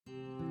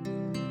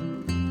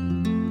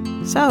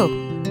So,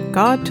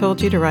 God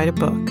told you to write a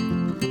book.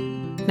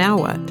 Now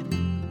what?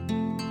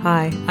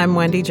 Hi, I'm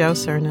Wendy Jo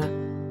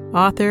Cerna,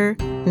 author,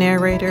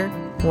 narrator,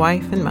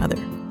 wife, and mother.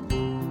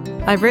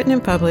 I've written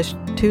and published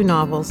 2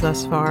 novels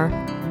thus far,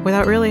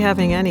 without really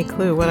having any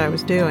clue what I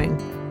was doing.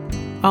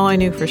 All I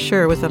knew for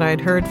sure was that I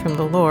had heard from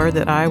the Lord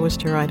that I was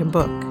to write a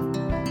book.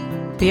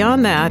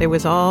 Beyond that, it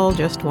was all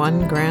just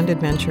one grand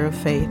adventure of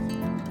faith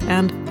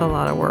and a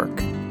lot of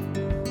work.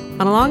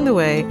 And along the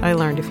way, I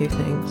learned a few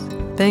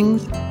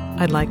things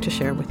I'd like to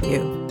share with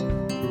you.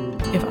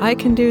 If I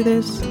can do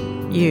this,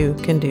 you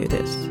can do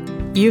this.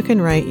 You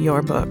can write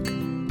your book.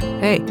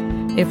 Hey,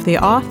 if the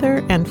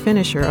author and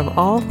finisher of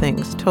all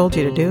things told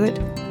you to do it,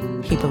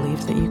 he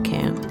believes that you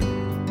can.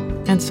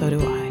 And so do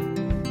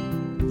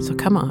I. So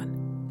come on,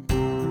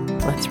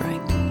 let's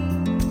write.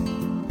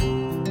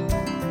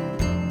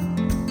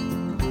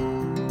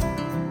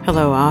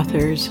 Hello,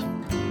 authors.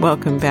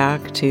 Welcome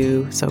back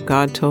to So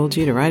God Told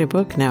You to Write a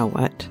Book, Now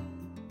What?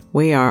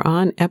 We are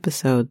on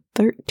episode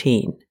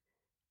 13.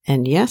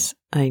 And yes,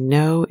 I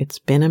know it's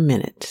been a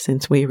minute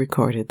since we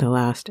recorded the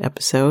last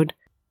episode.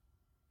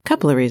 A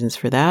couple of reasons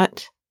for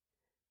that.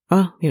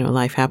 Well,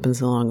 life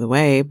happens along the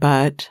way,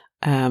 but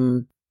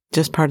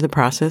just part of the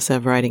process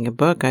of writing a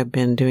book. I've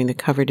been doing the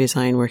cover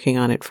design, working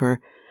on it for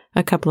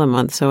a couple of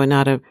months, so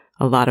not a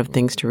lot of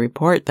things to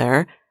report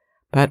there,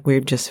 but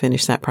we've just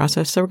finished that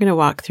process. So we're going to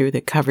walk through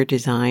the cover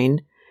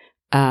design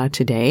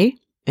today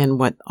and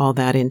what all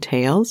that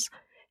entails.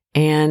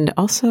 And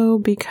also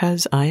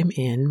because I'm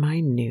in my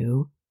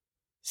new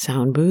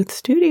sound booth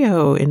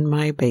studio in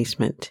my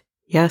basement.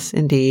 Yes,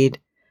 indeed.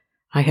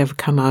 I have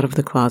come out of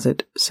the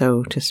closet,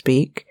 so to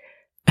speak.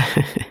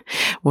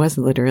 Was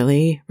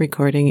literally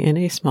recording in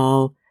a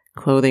small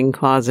clothing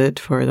closet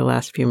for the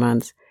last few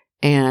months.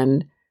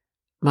 And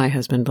my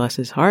husband, bless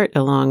his heart,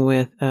 along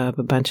with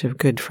a bunch of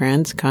good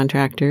friends,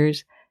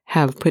 contractors,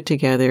 have put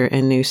together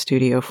a new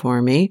studio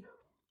for me.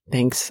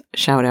 Thanks.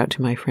 Shout out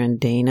to my friend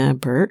Dana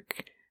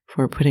Burke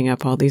for putting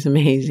up all these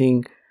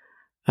amazing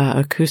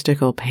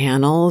acoustical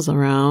panels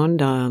around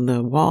on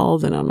the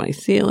walls and on my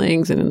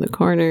ceilings and in the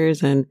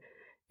corners. And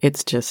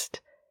it's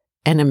just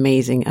an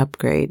amazing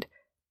upgrade.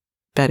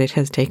 But it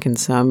has taken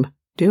some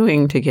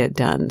doing to get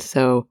done.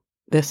 So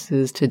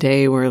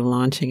today we're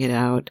launching it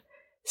out.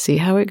 See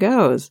how it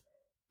goes.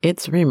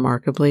 It's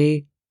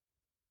remarkably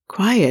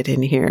quiet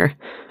in here.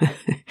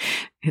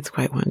 It's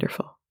quite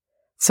wonderful.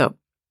 So,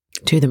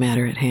 to the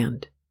matter at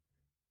hand.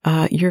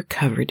 Your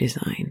cover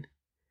design.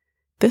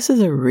 This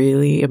is a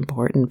really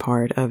important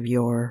part of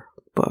your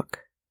book.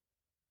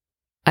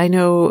 I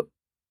know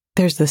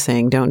there's the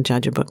saying, don't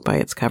judge a book by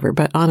its cover,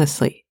 but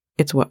honestly,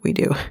 it's what we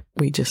do.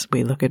 We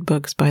look at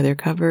books by their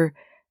cover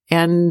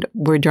and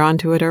we're drawn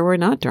to it or we're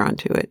not drawn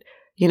to it.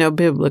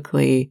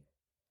 Biblically,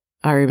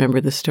 I remember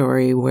the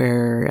story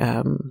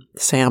where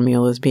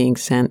Samuel is being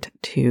sent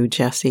to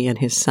Jesse and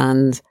his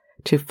sons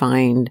to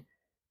find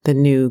the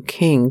new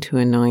king to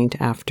anoint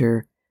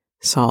after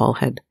Saul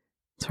had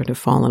sort of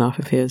fallen off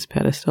of his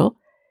pedestal.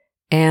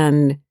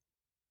 And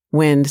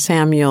when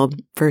Samuel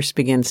first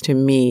begins to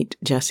meet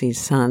Jesse's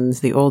sons,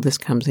 the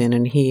oldest comes in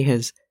and he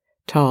is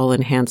tall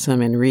and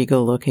handsome and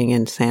regal looking,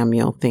 and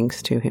Samuel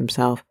thinks to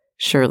himself,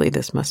 surely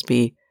this must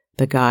be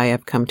the guy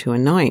I've come to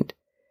anoint.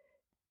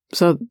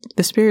 So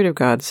the Spirit of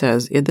God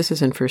says, this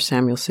is in 1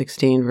 Samuel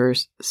 16,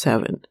 verse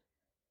 7.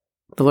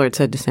 The Lord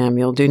said to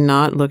Samuel, do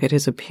not look at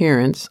his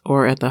appearance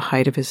or at the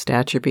height of his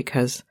stature,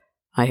 because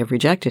I have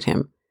rejected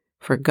him.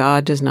 For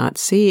God does not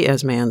see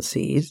as man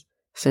sees,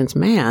 since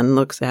man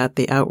looks at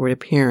the outward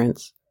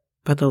appearance,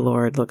 but the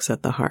Lord looks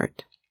at the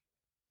heart.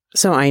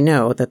 So I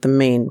know that the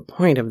main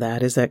point of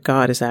that is that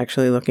God is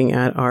actually looking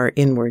at our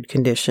inward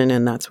condition,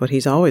 and that's what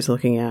he's always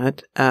looking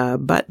at.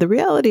 But the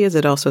reality is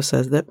it also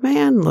says that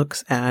man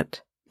looks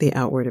at the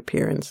outward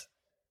appearance.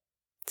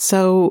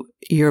 So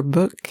your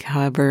book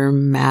cover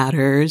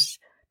matters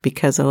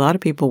because a lot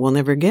of people will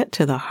never get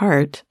to the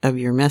heart of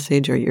your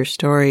message or your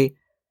story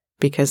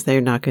because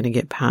they're not going to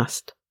get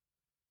past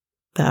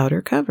the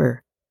outer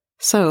cover.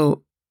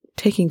 So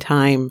taking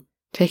time,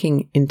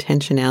 taking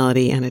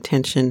intentionality and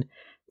attention,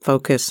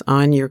 focus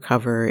on your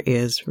cover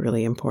is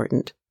really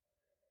important.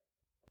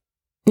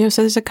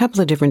 So there's a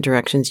couple of different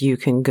directions you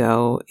can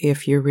go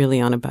if you're really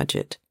on a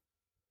budget.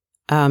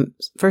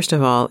 First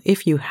of all,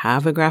 if you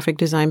have a graphic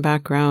design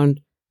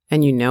background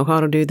and you know how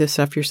to do this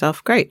stuff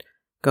yourself, great,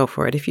 go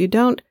for it. If you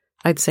don't,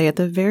 I'd say at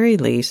the very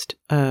least,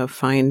 there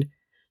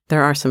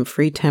are some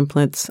free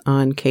templates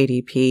on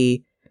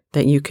KDP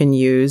that you can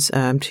use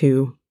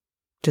to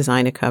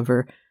design a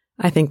cover.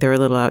 I think they're a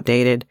little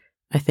outdated.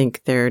 I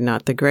think they're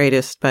not the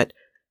greatest, but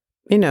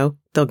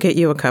they'll get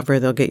you a cover,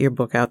 they'll get your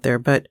book out there,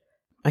 but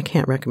I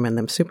can't recommend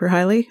them super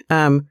highly.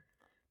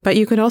 But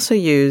you could also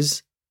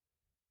use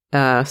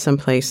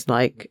someplace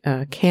like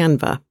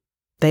Canva.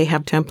 They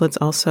have templates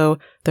also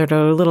that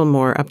are a little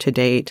more up to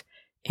date,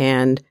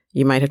 and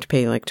you might have to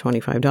pay like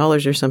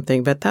 $25 or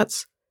something, but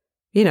that's,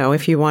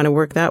 if you want to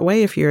work that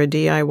way, if you're a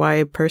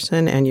DIY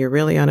person and you're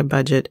really on a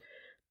budget,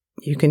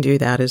 you can do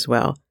that as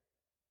well.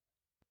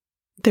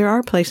 There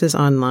are places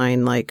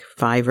online like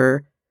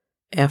Fiverr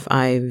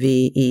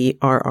fiverr.com.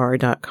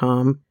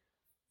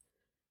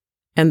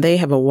 And they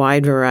have a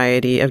wide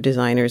variety of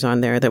designers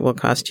on there that will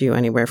cost you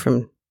anywhere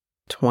from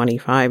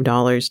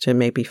 $25 to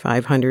maybe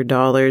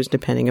 $500,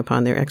 depending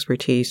upon their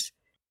expertise.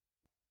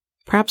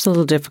 Perhaps a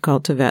little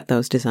difficult to vet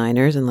those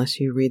designers unless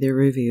you read their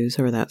reviews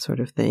or that sort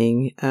of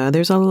thing.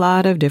 There's a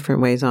lot of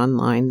different ways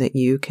online that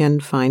you can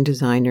find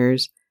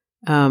designers.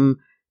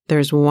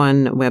 There's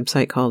one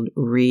website called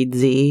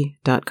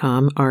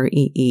reedsy.com,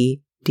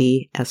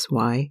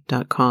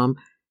 reedsy.com,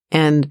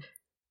 and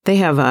they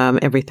have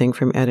everything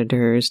from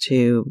editors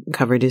to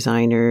cover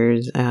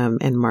designers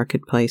and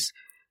marketplace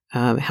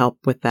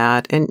help with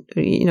that. And,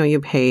 you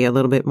pay a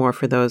little bit more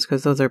for those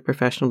because those are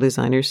professional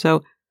designers.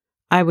 So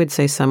I would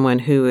say someone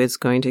who is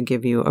going to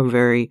give you a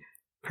very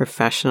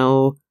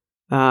professional,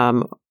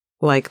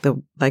 like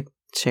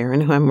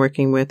Sharon, who I'm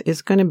working with,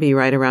 is going to be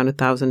right around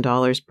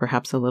 $1,000,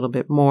 perhaps a little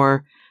bit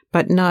more,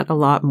 but not a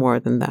lot more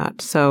than that.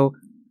 So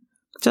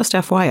just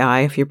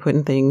FYI, if you're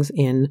putting things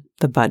in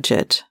the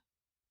budget.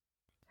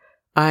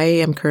 I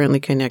am currently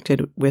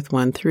connected with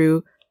one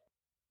through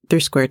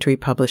Square Tree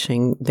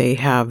Publishing. They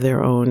have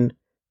their own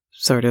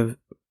sort of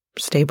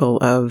stable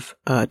of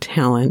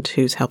talent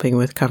who's helping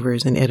with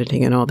covers and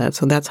editing and all that.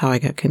 So that's how I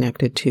got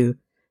connected to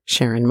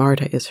Sharon.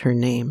 Marta is her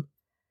name.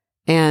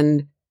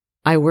 And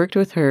I worked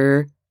with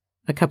her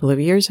a couple of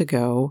years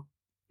ago.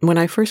 When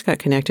I first got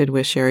connected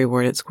with Sherry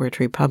Ward at Square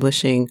Tree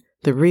Publishing,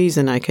 the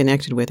reason I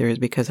connected with her is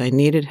because I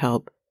needed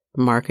help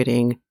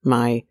marketing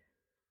my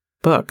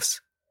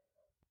books.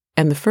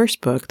 And the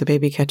first book, The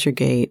Baby Catcher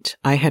Gate,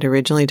 I had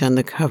originally done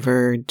the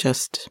cover,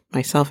 just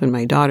myself and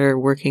my daughter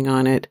working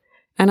on it.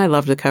 And I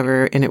loved the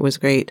cover, and it was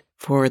great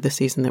for the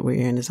season that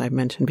we're in, as I've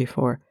mentioned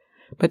before.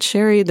 But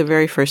Sherry, the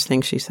very first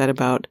thing she said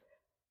about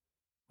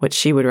what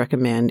she would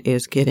recommend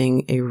is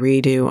getting a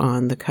redo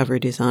on the cover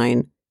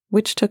design,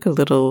 which took a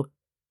little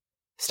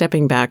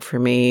stepping back for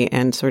me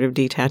and sort of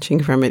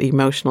detaching from it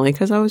emotionally,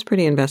 because I was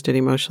pretty invested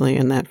emotionally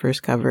in that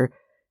first cover,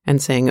 and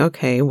saying,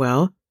 okay,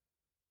 well,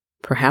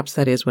 perhaps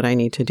that is what I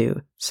need to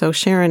do. So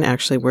Sharon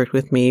actually worked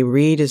with me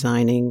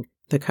redesigning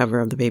the cover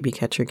of The Baby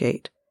Catcher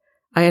Gate.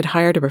 I had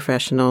hired a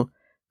professional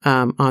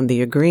on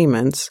the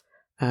agreements,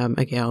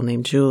 a gal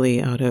named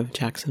Julie out of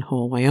Jackson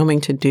Hole,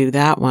 Wyoming, to do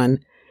that one.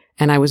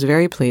 And I was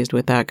very pleased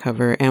with that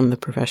cover and the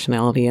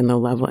professionality and the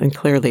level. And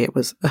clearly it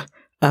was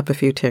up a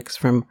few ticks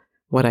from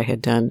what I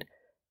had done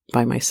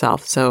by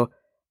myself. So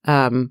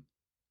we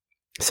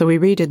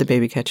redid The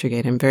Baby Catcher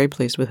Gate. I'm very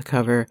pleased with the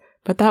cover,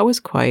 but that was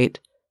quite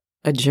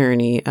a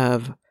journey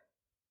of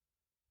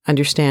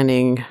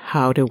understanding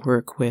how to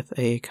work with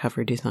a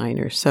cover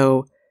designer.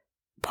 So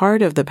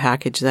part of the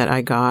package that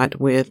I got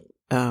with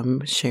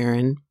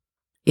Sharon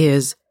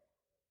is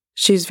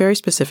she's very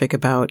specific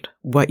about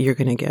what you're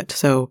going to get.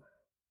 So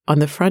on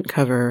the front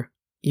cover,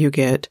 you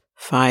get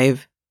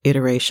 5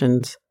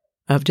 iterations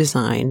of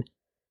design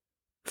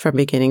from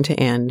beginning to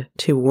end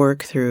to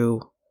work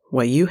through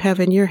what you have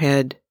in your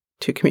head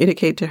to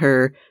communicate to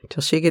her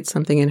till she gets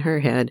something in her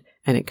head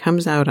and it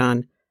comes out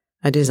on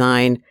a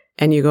design,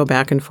 and you go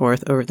back and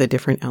forth over the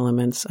different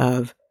elements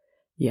of,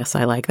 yes,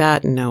 I like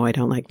that. No, I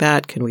don't like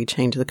that. Can we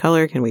change the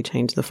color? Can we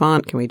change the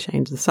font? Can we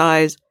change the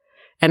size?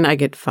 And I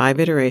get 5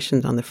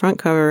 iterations on the front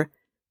cover,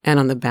 and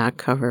on the back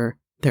cover,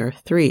 there are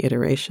 3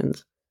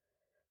 iterations.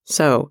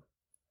 So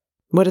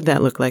what did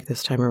that look like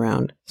this time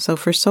around? So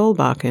for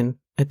Solbakken,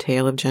 A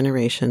Tale of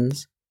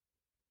Generations,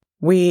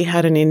 we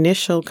had an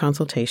initial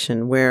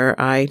consultation where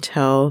I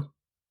tell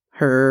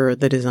her,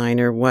 the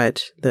designer,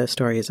 what the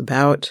story is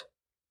about,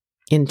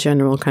 in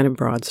general, kind of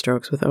broad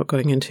strokes without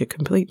going into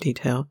complete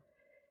detail.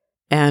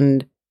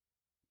 And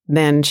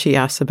then she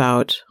asks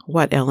about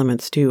what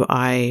elements do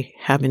I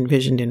have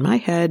envisioned in my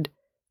head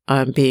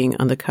being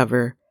on the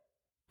cover.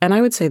 And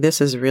I would say this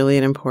is really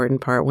an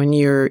important part when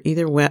you're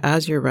either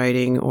as you're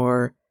writing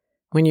or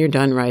when you're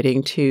done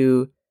writing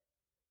to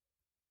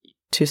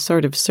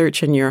sort of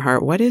search in your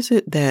heart, what is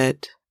it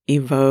that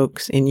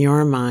evokes in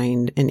your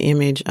mind an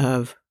image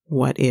of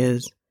what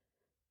is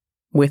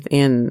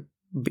within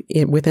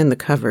the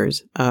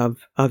covers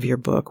of your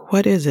book?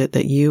 What is it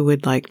that you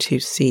would like to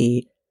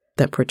see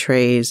that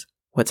portrays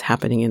what's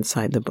happening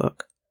inside the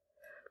book?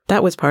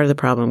 That was part of the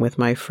problem with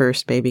my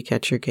first Baby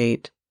Catcher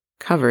Gate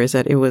cover, is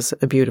that it was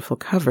a beautiful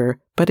cover,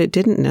 but it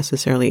didn't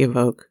necessarily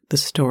evoke the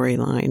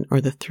storyline or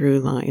the through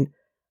line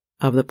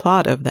of the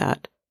plot of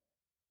that.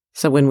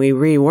 So when we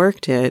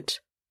reworked it,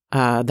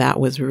 that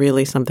was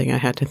really something I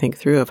had to think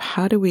through of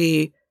how do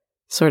we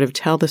sort of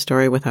tell the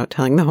story without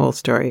telling the whole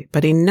story,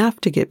 but enough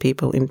to get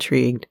people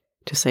intrigued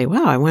to say,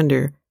 wow, I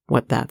wonder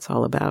what that's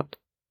all about.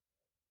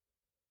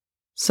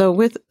 So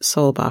with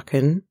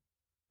Solbakken,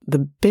 the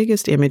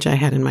biggest image I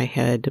had in my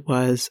head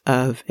was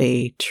of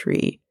a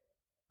tree,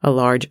 a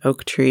large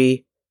oak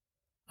tree.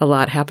 A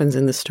lot happens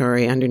in the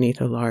story underneath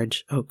a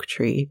large oak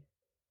tree.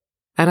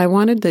 And I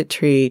wanted the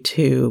tree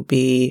to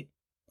be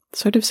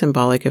sort of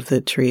symbolic of the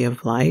tree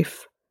of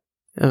life.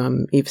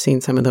 You've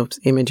seen some of those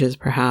images,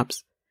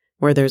 perhaps,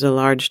 where there's a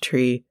large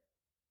tree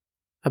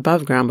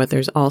above ground, but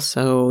there's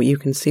also, you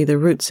can see the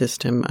root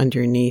system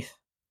underneath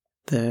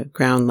the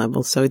ground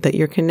level so that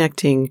you're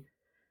connecting,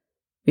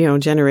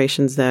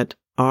 generations that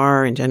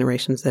are and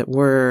generations that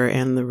were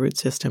and the root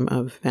system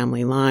of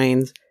family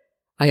lines.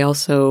 I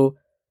also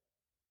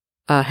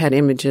had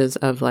images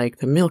of like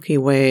the Milky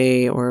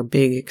Way or a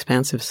big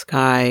expansive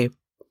sky,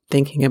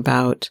 thinking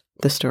about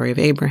the story of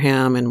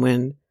Abraham. And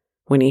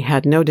when he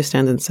had no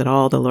descendants at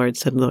all, the Lord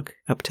said, look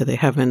up to the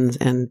heavens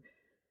and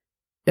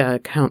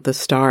count the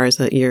stars,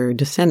 that your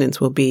descendants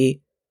will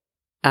be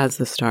as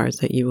the stars,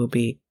 that you will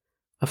be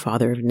a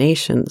father of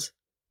nations.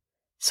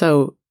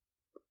 So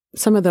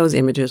some of those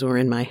images were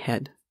in my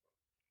head.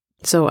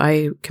 So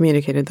I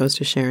communicated those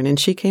to Sharon, and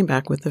she came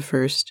back with the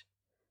first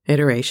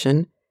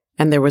iteration,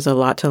 and there was a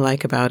lot to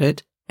like about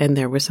it, and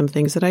there were some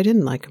things that I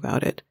didn't like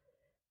about it.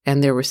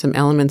 And there were some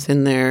elements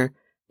in there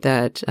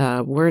that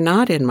were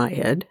not in my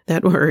head,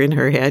 that were in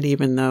her head,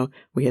 even though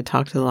we had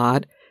talked a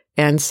lot.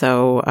 And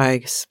so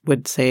I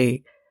would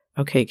say,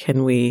 okay,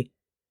 can we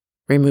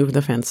remove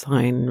the fence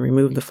line,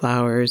 remove the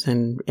flowers,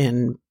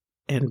 and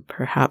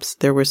perhaps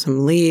there were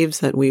some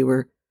leaves that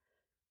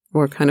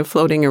were kind of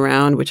floating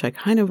around, which I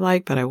kind of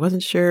liked, but I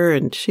wasn't sure.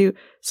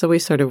 So we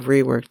sort of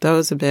reworked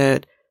those a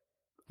bit.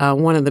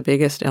 One of the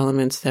biggest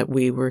elements that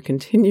we were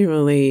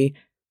continually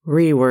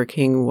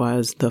reworking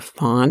was the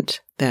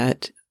font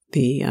that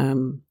the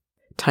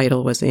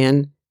title was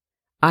in.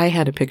 I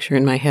had a picture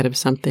in my head of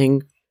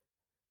something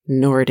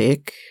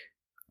Nordic,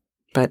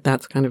 but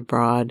that's kind of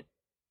broad.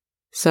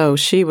 So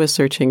she was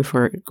searching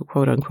for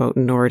quote unquote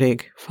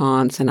Nordic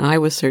fonts, and I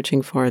was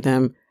searching for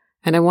them.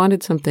 And I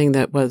wanted something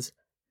that was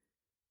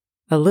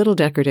a little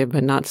decorative,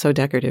 but not so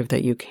decorative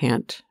that you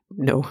can't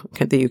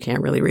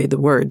really read the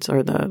words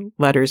or the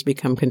letters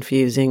become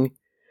confusing.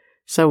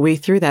 So we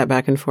threw that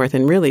back and forth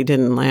and really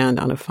didn't land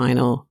on a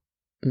final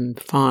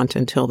font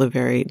until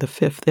the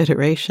fifth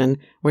iteration,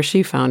 where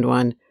she found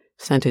one,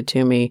 sent it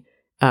to me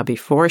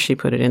before she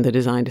put it in the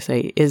design to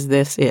say, is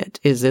this it?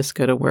 Is this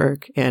going to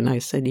work? And I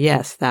said,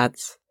 yes, that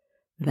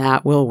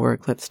will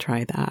work. Let's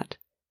try that.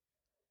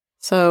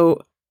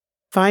 So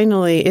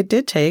finally, it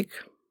did take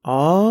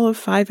all of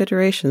 5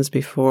 iterations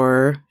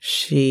before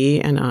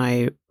she and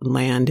I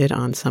landed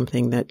on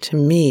something that to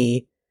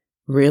me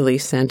really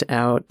sent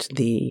out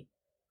the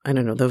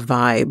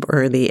vibe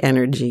or the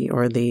energy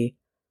or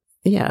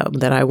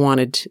that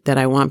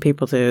I want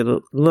people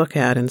to look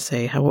at and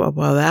say,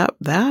 well,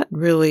 that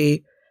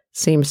really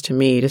seems to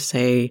me to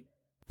say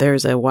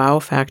there's a wow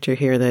factor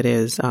here that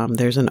is,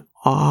 there's an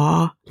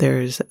awe,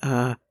 there's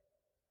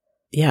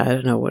I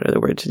don't know what other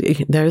words.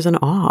 There's an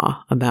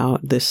awe about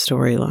this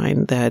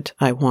storyline that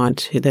I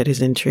want, that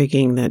is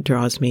intriguing, that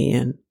draws me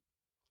in.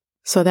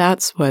 So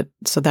that's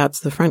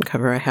the front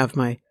cover. I have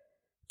my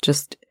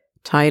just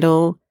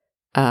title,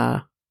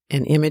 and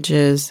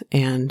images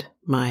and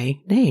my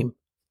name.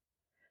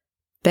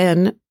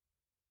 Then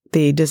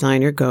the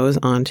designer goes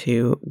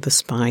onto the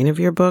spine of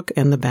your book,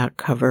 and the back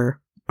cover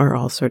are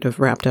all sort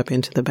of wrapped up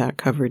into the back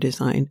cover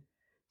design.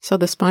 So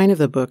the spine of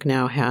the book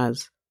now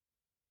has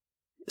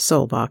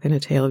Solbakken, A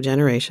Tale of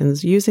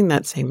Generations, using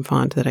that same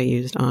font that I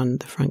used on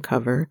the front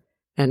cover,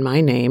 and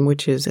my name,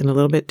 which is in a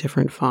little bit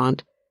different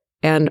font.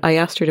 And I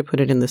asked her to put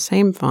it in the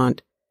same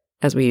font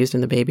as we used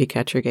in the Baby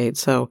Catcher Gate.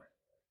 So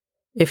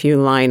if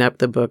you line up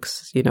the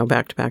books,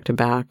 back to back to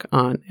back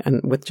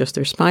and with just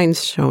their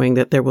spines showing,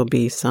 that there will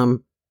be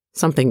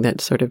something that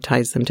sort of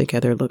ties them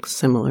together, looks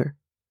similar.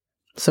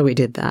 So we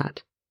did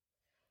that.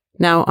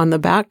 Now on the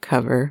back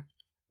cover,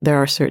 there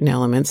are certain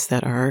elements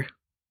that are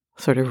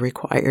sort of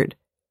required.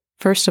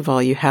 First of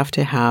all, you have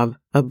to have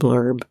a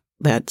blurb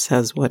that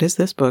says, what is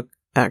this book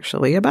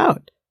actually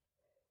about?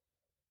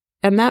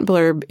 And that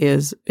blurb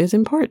is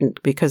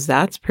important, because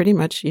that's pretty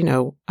much,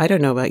 I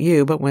don't know about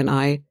you, but when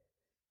I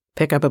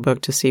pick up a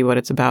book to see what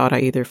it's about, I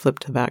either flip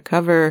to the back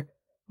cover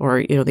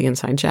or, the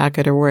inside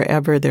jacket or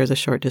wherever there's a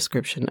short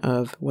description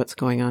of what's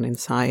going on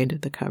inside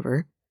the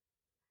cover.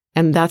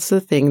 And that's the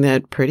thing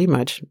that pretty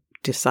much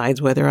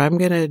decides whether I'm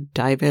going to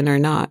dive in or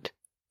not.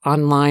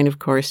 Online, of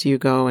course, you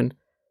go and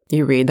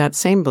you read. That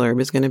same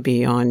blurb is going to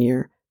be on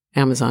your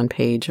Amazon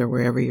page or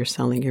wherever you're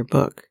selling your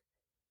book.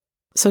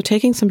 So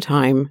taking some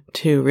time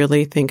to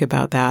really think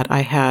about that,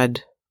 I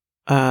had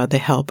the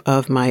help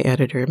of my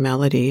editor,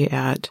 Melody,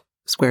 at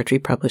Square Tree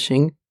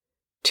Publishing,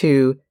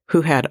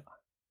 who had,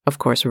 of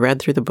course,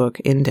 read through the book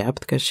in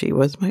depth because she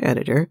was my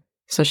editor.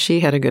 So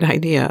she had a good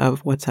idea of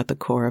what's at the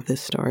core of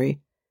this story.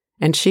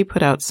 And she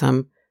put out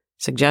some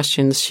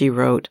suggestions. She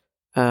wrote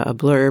a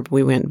blurb.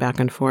 We went back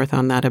and forth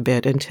on that a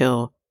bit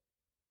until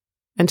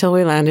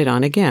we landed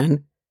on,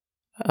 again,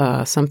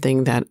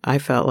 something that I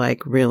felt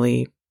like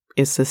really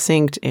is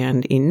succinct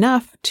and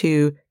enough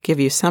to give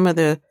you some of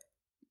the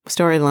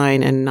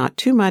storyline and not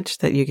too much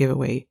that you give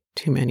away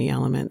too many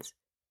elements.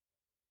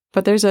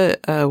 But there's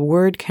a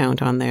word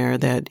count on there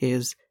that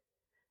is,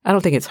 I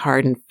don't think it's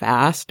hard and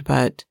fast,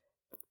 but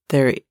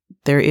there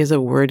is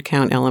a word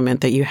count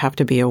element that you have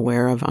to be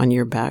aware of on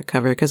your back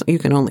cover, because you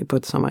can only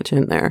put so much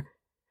in there.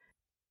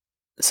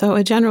 So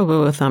a general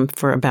rule of thumb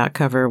for a back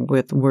cover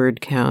with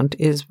word count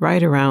is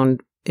right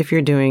around, if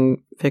you're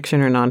doing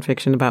fiction or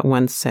nonfiction, about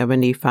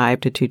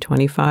 175 to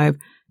 225.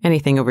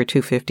 Anything over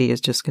 250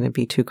 is just going to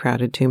be too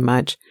crowded, too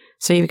much.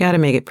 So you've got to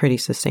make it pretty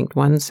succinct.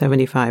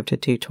 175 to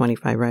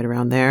 225, right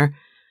around there.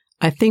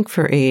 I think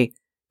for a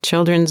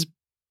children's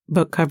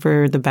book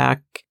cover, the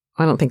back,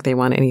 I don't think they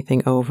want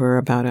anything over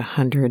about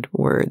 100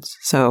 words.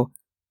 So,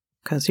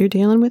 because you're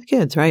dealing with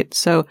kids, right?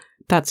 So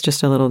that's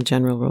just a little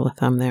general rule of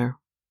thumb there.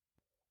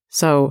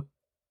 So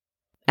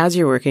as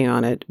you're working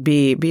on it,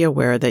 be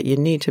aware that you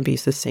need to be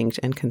succinct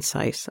and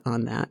concise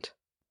on that.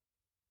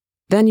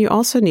 Then you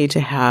also need to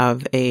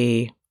have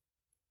a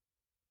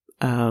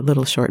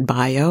little short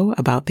bio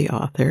about the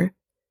author.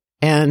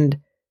 And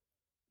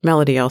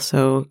Melody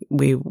also,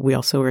 we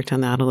also worked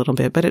on that a little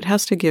bit, but it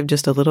has to give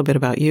just a little bit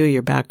about you,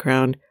 your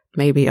background,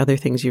 maybe other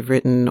things you've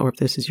written, or if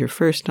this is your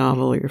first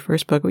novel or your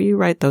first book, where you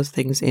write those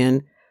things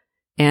in.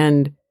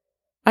 And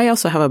I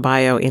also have a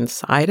bio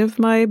inside of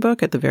my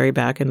book at the very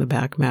back, in the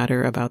back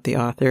matter, about the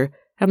author.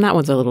 And that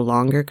one's a little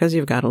longer because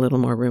you've got a little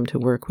more room to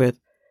work with.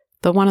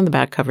 The one on the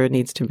back cover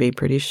needs to be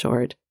pretty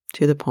short,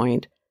 to the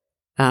point,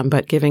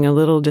 but giving a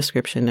little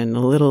description and a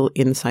little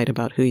insight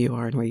about who you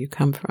are and where you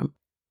come from.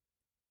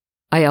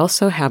 I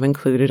also have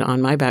included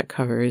on my back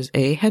covers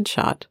a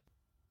headshot.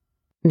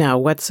 Now,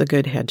 what's a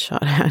good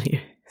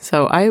headshot?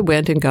 So I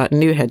went and got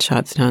new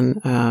headshots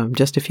done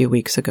just a few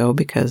weeks ago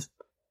because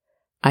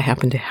I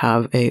happen to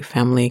have a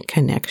family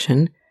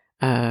connection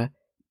down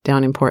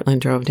in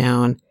Portland, drove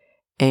down,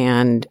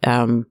 and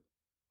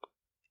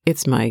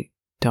it's my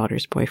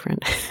daughter's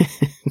boyfriend.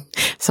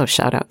 So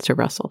shout out to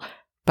Russell.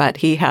 But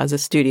he has a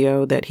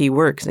studio that he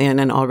works in,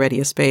 and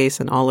already a space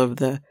and all of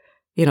the,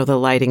 the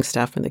lighting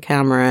stuff and the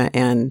camera,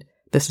 and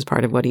this is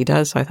part of what he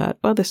does. So I thought,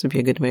 well, this would be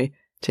a good way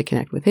to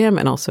connect with him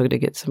and also to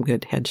get some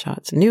good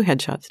headshots, new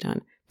headshots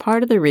done.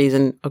 Part of the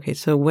reason, okay,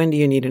 so when do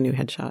you need a new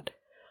headshot?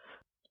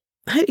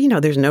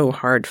 There's no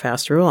hard,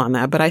 fast rule on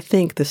that, but I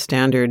think the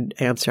standard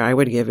answer I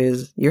would give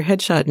is your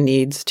headshot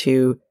needs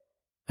to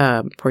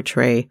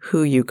portray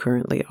who you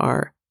currently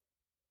are.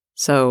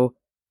 So,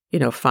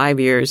 5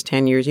 years,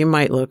 10 years, you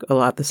might look a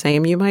lot the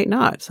same, you might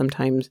not.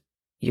 Sometimes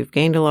you've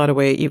gained a lot of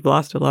weight, you've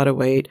lost a lot of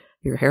weight,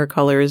 your hair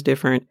color is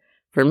different.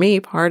 For me,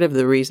 part of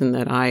the reason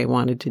that I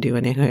wanted to do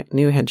a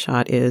new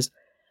headshot is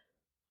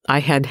I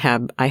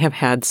have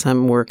had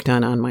some work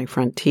done on my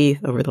front teeth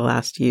over the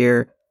last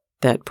year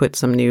that put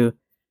some new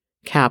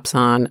caps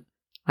on.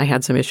 I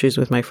had some issues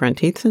with my front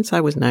teeth since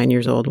I was 9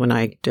 years old when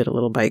I did a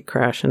little bike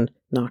crash and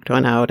knocked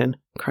one out and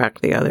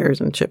cracked the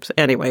others and chips.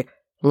 Anyway,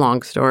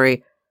 long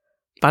story.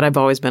 But I've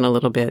always been a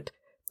little bit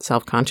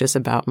self-conscious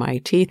about my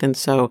teeth. And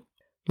so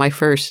my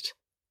first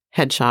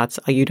headshots,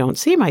 you don't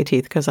see my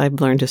teeth because I've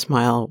learned to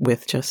smile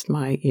with just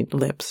my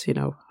lips,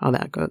 how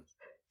that goes.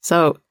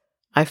 So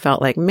I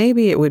felt like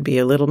maybe it would be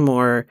a little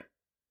more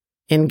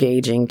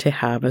engaging to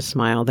have a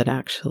smile that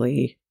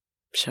actually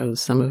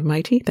shows some of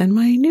my teeth and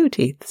my new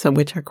teeth, so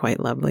which are quite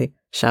lovely.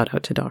 Shout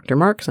out to Dr.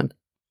 Markson.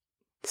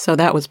 So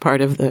that was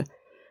part of the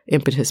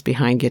impetus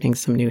behind getting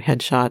some new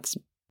headshots.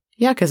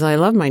 Yeah, because I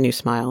love my new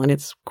smile and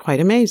it's quite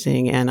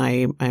amazing. And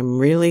I'm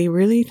really,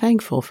 really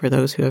thankful for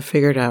those who have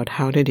figured out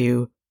how to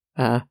do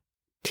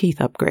teeth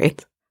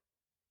upgrades.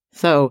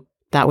 So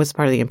that was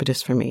part of the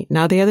impetus for me.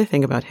 Now, the other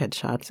thing about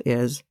headshots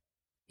is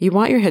you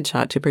want your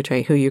headshot to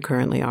portray who you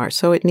currently are.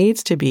 So it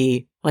needs to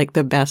be like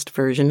the best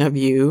version of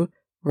you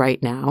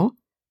right now.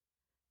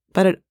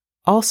 But it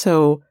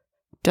also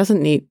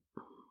doesn't need,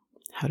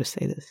 how to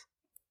say this?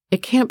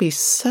 It can't be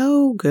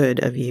so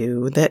good of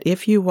you that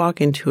if you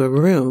walk into a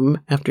room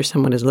after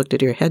someone has looked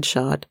at your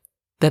headshot,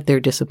 that they're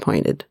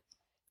disappointed.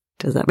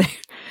 Does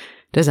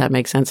that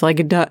make sense? Like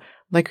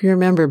you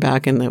remember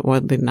back in the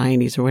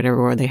 90s or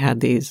whatever, where they had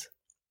these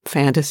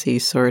fantasy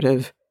sort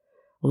of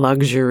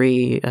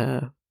luxury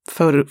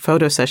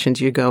photo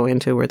sessions you go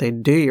into where they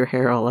do your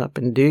hair all up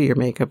and do your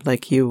makeup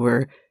like you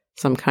were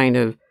some kind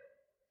of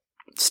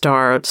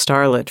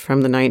starlet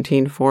from the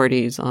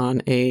 1940s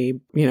on a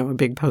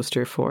big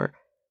poster for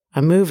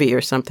a movie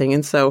or something.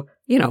 And so,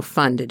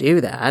 fun to do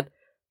that.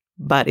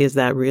 But is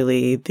that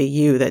really the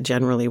you that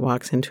generally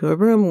walks into a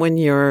room when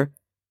you're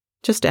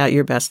just at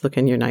your best,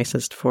 looking your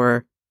nicest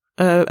for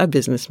a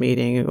business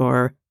meeting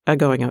or a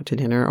going out to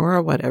dinner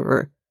or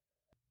whatever?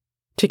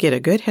 To get a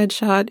good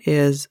headshot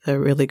is a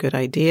really good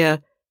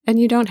idea. And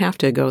you don't have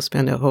to go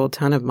spend a whole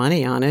ton of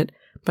money on it,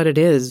 but it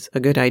is a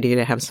good idea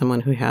to have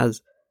someone who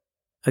has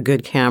a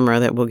good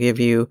camera that will give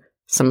you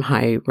some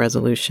high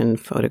resolution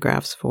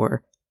photographs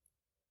for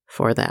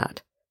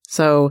that.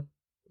 So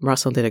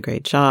Russell did a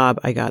great job.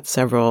 I got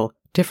several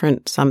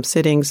different, some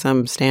sitting,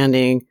 some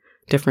standing,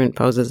 different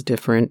poses,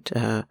 different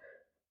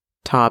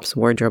tops,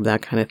 wardrobe,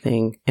 that kind of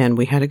thing. And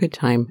we had a good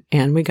time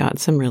and we got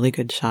some really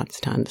good shots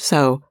done.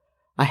 So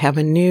I have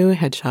a new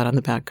headshot on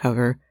the back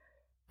cover.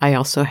 I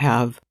also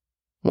have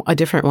a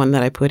different one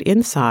that I put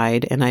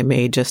inside and I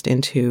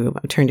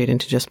turned it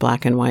into just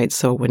black and white.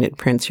 So when it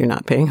prints, you're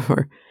not paying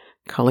for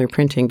color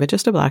printing, but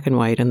just a black and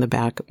white in the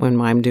back. When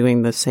I'm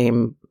doing the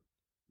same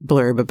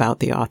blurb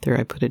about the author,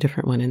 I put a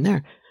different one in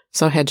there.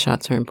 So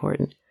headshots are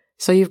important.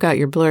 So you've got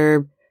your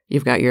blurb,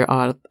 you've got your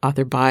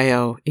author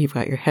bio, you've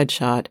got your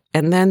headshot,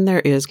 and then there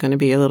is going to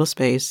be a little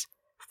space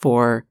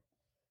for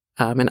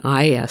an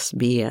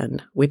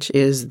ISBN, which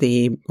is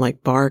the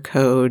like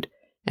barcode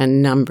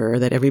and number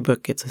that every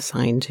book gets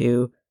assigned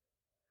to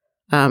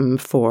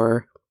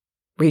for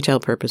retail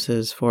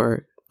purposes,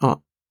 for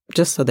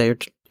just so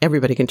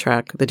everybody can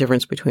track the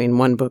difference between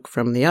one book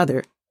from the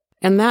other.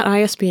 And that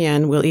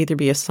ISBN will either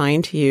be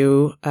assigned to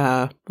you,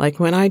 like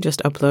when I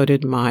just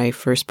uploaded my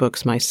first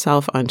books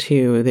myself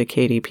onto the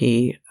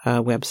KDP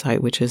website,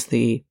 which is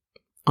the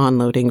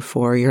onloading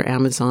for your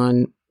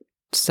Amazon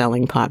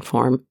selling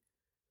platform.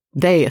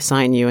 They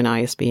assign you an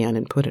ISBN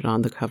and put it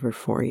on the cover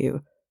for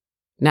you.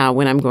 Now,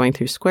 when I'm going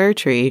through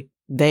SquareTree,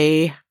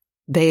 they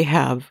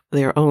have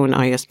their own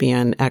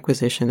ISBN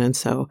acquisition, and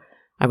so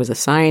I was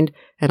assigned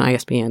an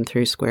ISBN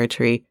through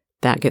SquareTree.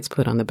 That gets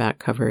put on the back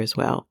cover as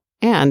well.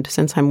 And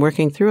since I'm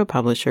working through a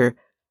publisher,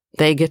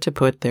 they get to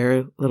put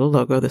their little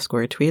logo, the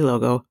SquareTree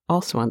logo,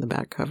 also on the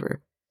back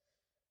cover.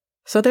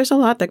 So there's a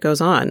lot that goes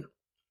on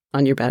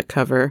your back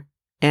cover,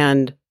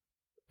 and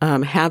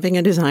having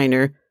a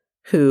designer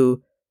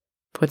who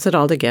puts it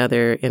all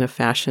together in a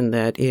fashion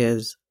that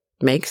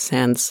makes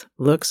sense,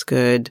 looks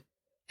good,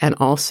 and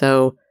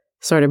also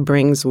sort of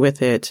brings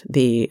with it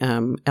the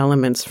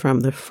elements from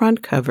the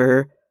front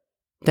cover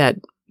that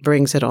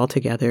brings it all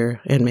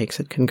together and makes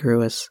it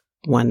congruous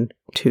one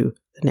to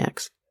the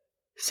next.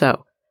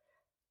 So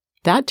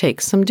that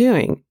takes some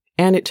doing.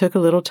 And it took a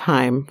little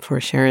time for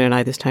Sharon and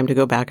I this time to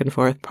go back and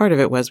forth. Part of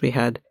it was we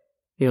had,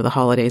 the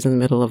holidays in the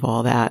middle of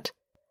all that.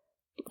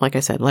 Like I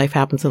said, life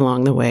happens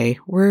along the way.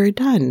 We're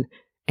done.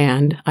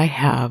 And I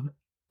have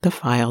the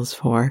files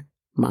for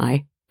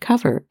my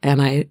cover,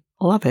 and I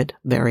love it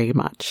very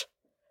much.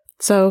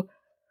 So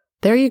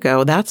there you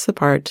go. That's the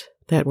part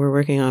that we're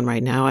working on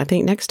right now. I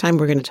think next time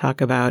we're going to talk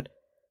about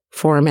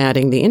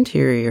formatting the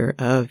interior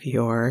of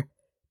your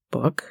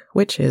book,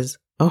 which is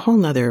a whole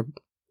nother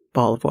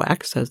ball of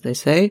wax, as they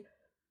say.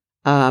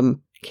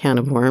 Can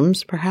of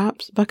worms,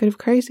 perhaps, bucket of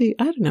crazy.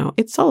 I don't know.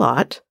 It's a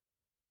lot.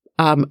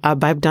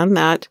 I've done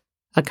that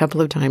a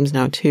couple of times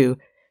now too.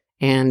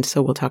 And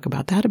so we'll talk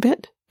about that a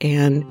bit.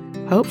 And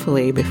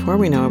hopefully, before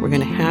we know it, we're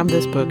going to have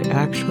this book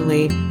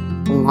actually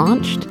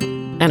launched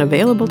and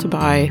available to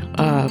buy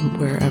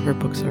wherever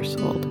books are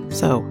sold.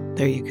 So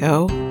there you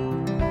go.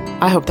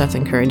 I hope that's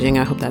encouraging.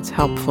 I hope that's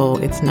helpful.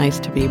 It's nice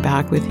to be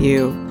back with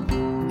you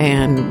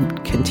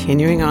and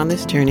continuing on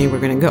this journey. We're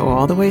going to go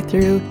all the way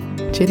through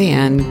to the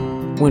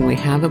end when we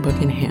have a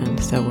book in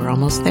hand. So we're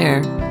almost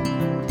there.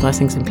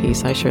 Blessings and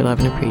peace. I sure love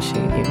and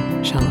appreciate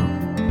you.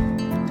 Shalom.